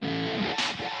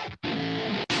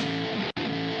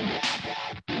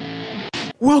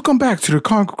Welcome back to the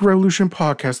Comic Revolution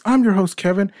podcast. I'm your host,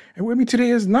 Kevin, and with me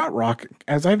today is not Rock,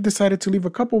 as I've decided to leave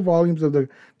a couple volumes of the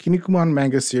Kinnikuman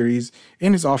manga series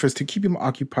in his office to keep him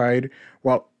occupied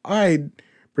while I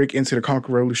break into the Comic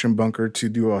Revolution bunker to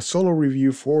do a solo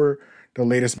review for the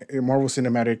latest Marvel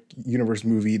Cinematic Universe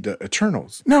movie, The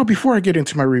Eternals. Now, before I get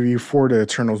into my review for the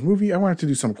Eternals movie, I wanted to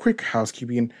do some quick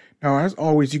housekeeping. Now, as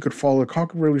always, you could follow the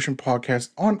Comic Revolution podcast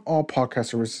on all podcast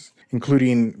services,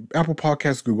 including Apple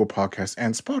Podcasts, Google Podcasts,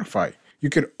 and Spotify. You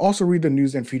could also read the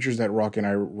news and features that Rock and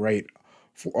I write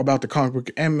about the comic book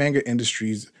and manga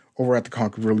industries over at the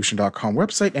comicrevolution.com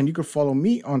website, and you can follow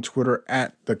me on Twitter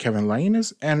at the Kevin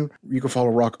Lainas, and you can follow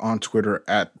Rock on Twitter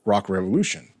at Rock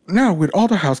Revolution. Now, with all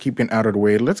the housekeeping out of the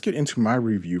way, let's get into my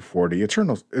review for the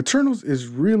Eternals. Eternals is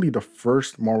really the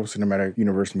first Marvel Cinematic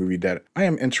Universe movie that I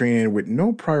am entering in with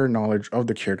no prior knowledge of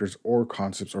the characters or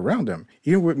concepts around them.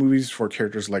 Even with movies for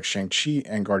characters like Shang-Chi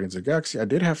and Guardians of the Galaxy, I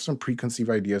did have some preconceived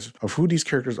ideas of who these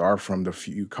characters are from the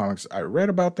few comics I read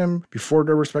about them before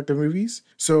their respective movies.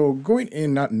 So going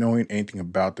in not knowing anything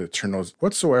about the Eternals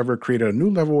whatsoever created a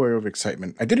new level of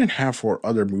excitement I didn't have for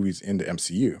other movies in the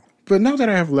MCU. But now that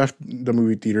I have left the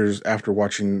movie theaters after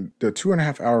watching the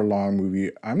 2.5 hour long movie,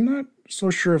 I'm not so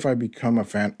sure if I become a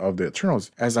fan of the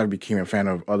Eternals as I became a fan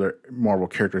of other Marvel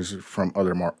characters from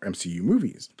other MCU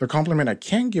movies. The compliment I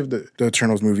can give the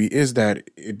Eternals movie is that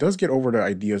it does get over the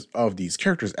ideas of these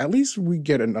characters. At least we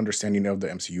get an understanding of the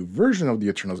MCU version of the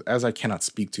Eternals, as I cannot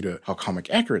speak to how comic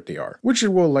accurate they are, which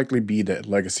will likely be the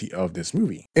legacy of this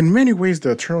movie. In many ways,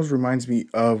 the Eternals reminds me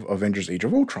of Avengers Age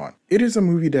of Ultron. It is a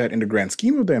movie that, in the grand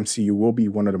scheme of the MCU, will be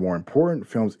one of the more important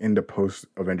films in the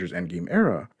post-Avengers Endgame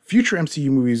era. Future MCU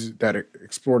movies that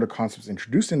explore the concepts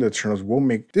introduced in the Eternals will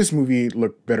make this movie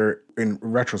look better in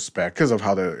retrospect because of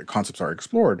how the concepts are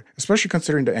explored, especially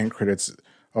considering the end credits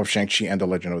of Shang-Chi and the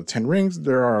Legend of the Ten Rings.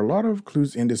 There are a lot of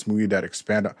clues in this movie that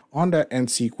expand on that end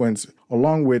sequence,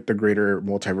 along with the greater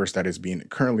multiverse that is being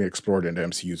currently explored in the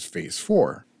MCU's Phase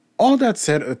 4. All that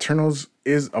said, Eternals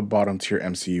is a bottom tier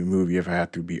MCU movie if I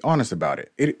had to be honest about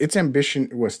it. Its ambition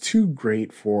was too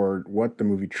great for what the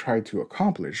movie tried to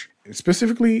accomplish.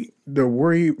 Specifically, the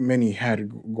worry many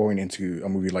had going into a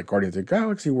movie like Guardians of the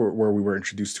Galaxy, where we were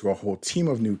introduced to a whole team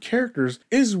of new characters,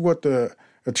 is what the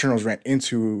Eternals ran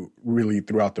into really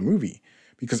throughout the movie.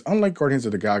 Because unlike Guardians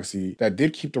of the Galaxy, that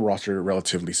did keep the roster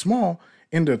relatively small,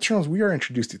 in the Eternals, we are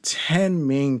introduced to 10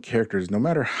 main characters. No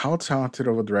matter how talented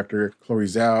of a director Chloe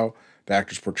Zhao, the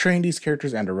actors portraying these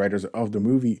characters, and the writers of the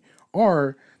movie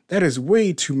are, that is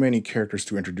way too many characters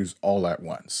to introduce all at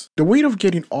once. The weight of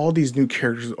getting all these new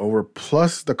characters over,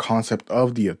 plus the concept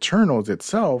of the Eternals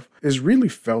itself, is really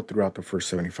felt throughout the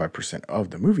first 75% of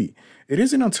the movie. It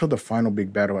isn't until the final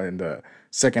big battle in the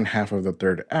second half of the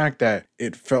third act that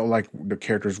it felt like the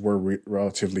characters were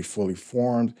relatively fully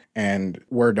formed and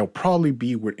where they'll probably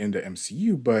be within the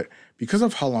MCU. But because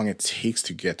of how long it takes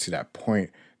to get to that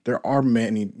point, there are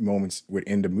many moments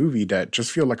within the movie that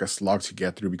just feel like a slog to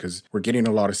get through because we're getting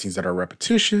a lot of scenes that are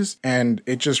repetitious, and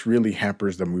it just really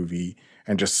hampers the movie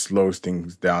and just slows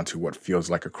things down to what feels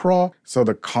like a crawl. So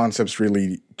the concepts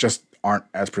really just aren't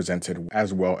as presented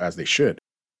as well as they should.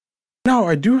 Now,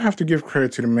 I do have to give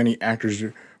credit to the many actors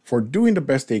for doing the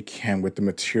best they can with the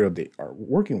material they are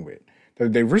working with. The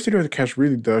diversity of the cast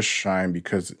really does shine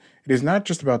because it is not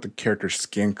just about the character's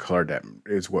skin color that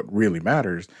is what really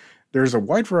matters. There's a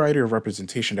wide variety of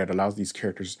representation that allows these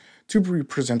characters to be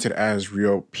presented as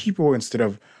real people instead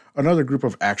of another group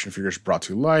of action figures brought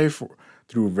to life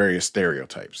through various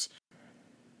stereotypes.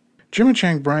 Jim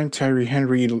Chang, Brian Tyree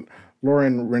Henry,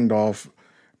 Lauren Randolph,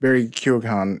 Barry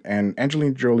Keoghan, and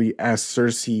Angelina Jolie as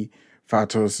Cersei,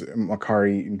 Fatos,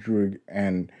 Makari, Druig,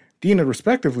 and Dina,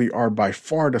 respectively, are by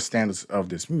far the standouts of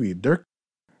this movie.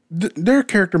 Their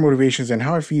character motivations and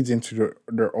how it feeds into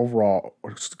their overall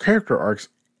character arcs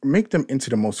make them into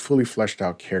the most fully fleshed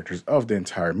out characters of the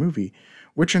entire movie,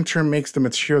 which in turn makes the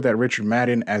material that Richard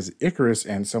Madden as Icarus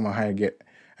and Selma Hayek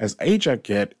as Ajax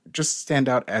get just stand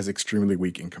out as extremely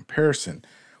weak in comparison,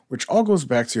 which all goes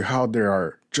back to how there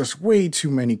are just way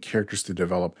too many characters to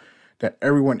develop that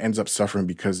everyone ends up suffering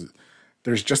because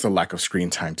there's just a lack of screen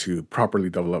time to properly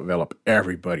develop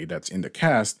everybody that's in the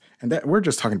cast, and that we're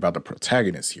just talking about the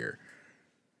protagonists here.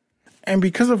 And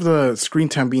because of the screen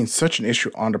time being such an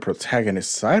issue on the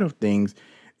protagonist side of things,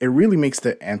 it really makes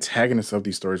the antagonists of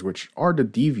these stories, which are the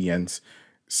deviants,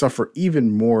 suffer even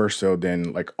more so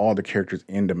than like all the characters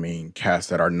in the main cast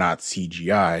that are not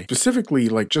CGI. Specifically,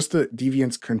 like just the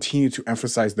deviants continue to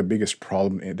emphasize the biggest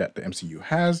problem that the MCU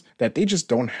has, that they just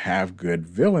don't have good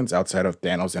villains outside of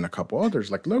Thanos and a couple others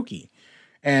like Loki.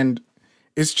 And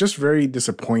it's just very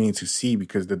disappointing to see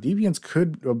because the deviants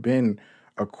could have been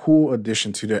a cool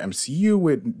addition to the MCU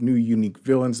with new unique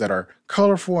villains that are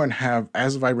colorful and have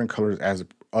as vibrant colors as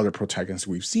other protagonists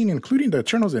we've seen, including the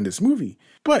Eternals in this movie.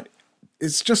 But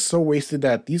it's just so wasted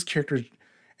that these characters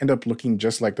end up looking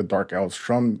just like the Dark Elves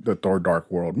from the Thor Dark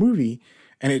World movie.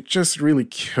 And it just really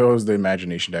kills the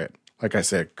imagination that, like I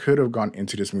said, could have gone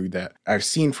into this movie, that I've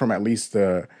seen from at least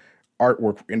the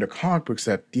artwork in the comic books,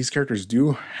 that these characters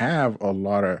do have a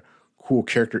lot of cool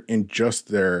character in just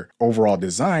their overall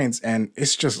designs, and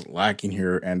it's just lacking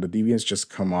here, and the deviants just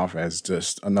come off as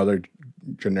just another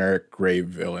generic gray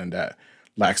villain that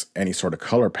lacks any sort of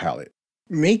color palette,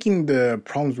 making the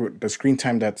problems with the screen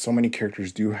time that so many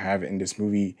characters do have in this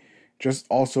movie just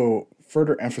also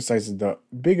further emphasizes the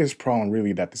biggest problem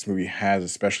really that this movie has,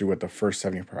 especially with the first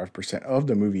 75% of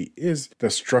the movie, is the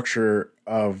structure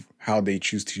of how they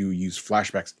choose to use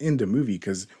flashbacks in the movie.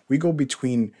 Because we go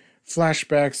between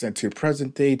flashbacks and to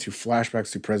present day to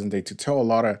flashbacks to present day to tell a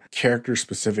lot of character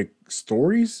specific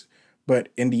stories. But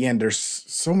in the end, there's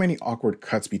so many awkward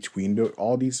cuts between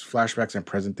all these flashbacks and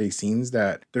present day scenes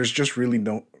that there's just really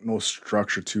no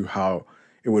structure to how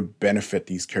it would benefit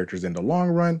these characters in the long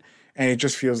run. And it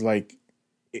just feels like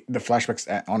the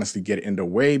flashbacks honestly get in the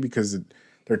way because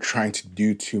they're trying to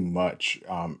do too much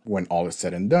when all is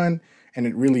said and done. And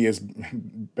it really is,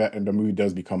 the movie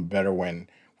does become better when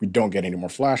we don't get any more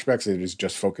flashbacks. It is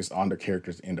just focused on the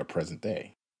characters in the present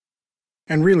day.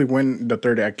 And really, when the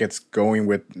third act gets going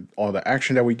with all the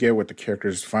action that we get, with the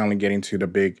characters finally getting to the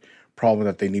big problem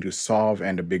that they need to solve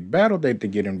and the big battle that they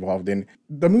get involved in,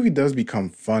 the movie does become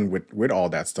fun with all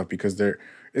that stuff because there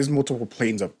is multiple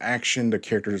planes of action. The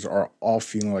characters are all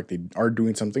feeling like they are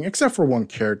doing something, except for one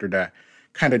character that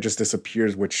kind of just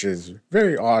disappears, which is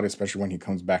very odd, especially when he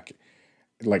comes back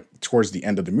like towards the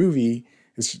end of the movie.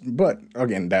 But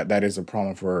again, that is a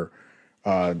problem for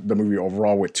the movie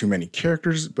overall with too many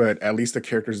characters. But at least the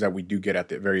characters that we do get at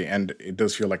the very end, it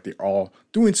does feel like they're all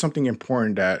doing something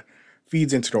important that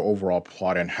feeds into the overall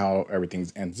plot and how everything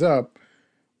ends up.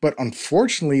 But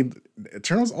unfortunately,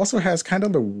 Eternals also has kind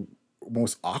of the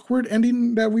most awkward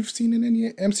ending that we've seen in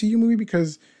any MCU movie,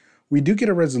 because we do get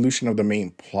a resolution of the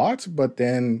main plot, but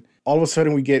then all of a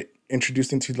sudden we get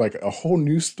introduced into like a whole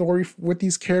new story with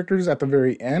these characters at the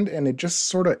very end, and it just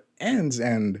sort of ends,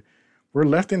 and we're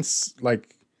left in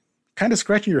like kind of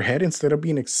scratching your head instead of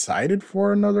being excited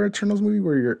for another Eternals movie,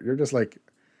 where you're just like,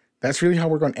 that's really how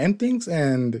we're going to end things.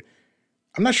 And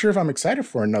I'm not sure if I'm excited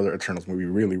for another Eternals movie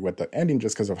really with the ending,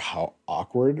 just because of how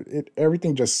awkward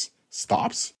everything just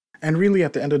stops. And really,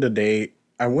 at the end of the day,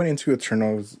 I went into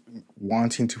Eternals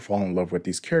wanting to fall in love with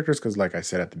these characters because, like I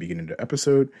said at the beginning of the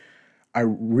episode, I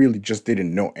really just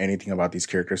didn't know anything about these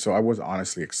characters. So I was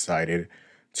honestly excited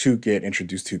to get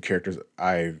introduced to characters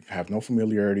I have no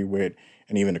familiarity with,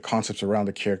 and even the concepts around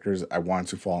the characters I wanted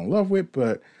to fall in love with.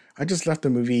 But I just left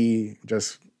the movie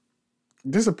just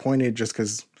disappointed just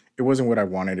because it wasn't what I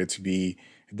wanted it to be.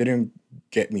 It didn't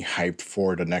get me hyped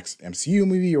for the next MCU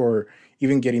movie or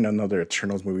even getting another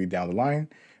Eternals movie down the line.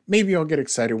 Maybe I'll get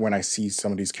excited when I see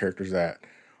some of these characters that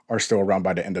are still around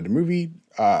by the end of the movie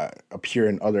appear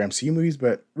in other MCU movies,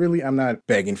 but really I'm not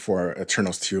begging for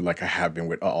Eternals 2 like I have been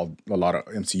with a lot of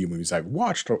MCU movies I've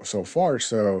watched so far.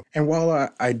 So, and while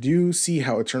I do see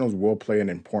how Eternals will play an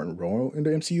important role in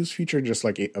the MCU's future, just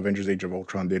like Avengers Age of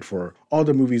Ultron did for all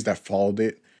the movies that followed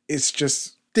it, it's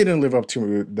just didn't live up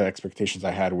to the expectations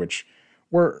I had, which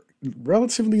were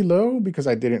relatively low because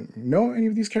I didn't know any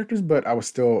of these characters, but I was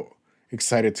still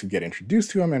excited to get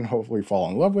introduced to them and hopefully fall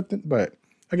in love with it. But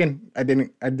again, I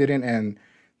didn't, and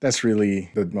that's really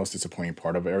the most disappointing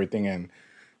part of everything. And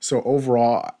so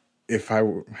overall, if I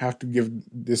have to give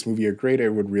this movie a grade, it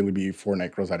would really be 4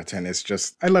 Night Girls out of 10. It's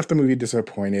just, I left the movie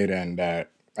disappointed, and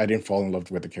that I didn't fall in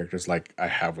love with the characters like I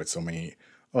have with so many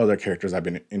other characters I've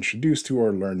been introduced to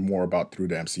or learned more about through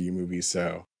the MCU movies.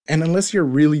 So, and unless you're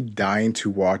really dying to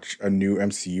watch a new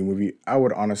MCU movie, I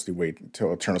would honestly wait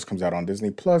until Eternals comes out on Disney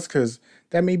Plus, because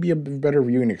that may be a better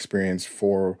viewing experience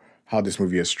for how this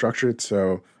movie is structured.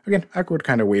 So again, I would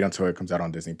kind of wait until it comes out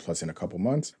on Disney Plus in a couple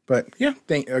months. But yeah,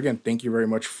 thank you very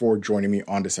much for joining me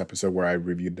on this episode where I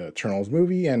reviewed the Eternals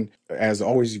movie. And as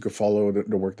always, you can follow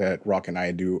the work that Rock and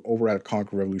I do over at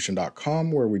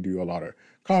comicrevolution.com, where we do a lot of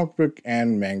comic book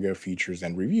and manga features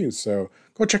and reviews. So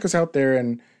go check us out there.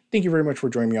 And thank you very much for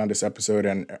joining me on this episode.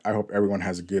 And I hope everyone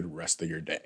has a good rest of your day.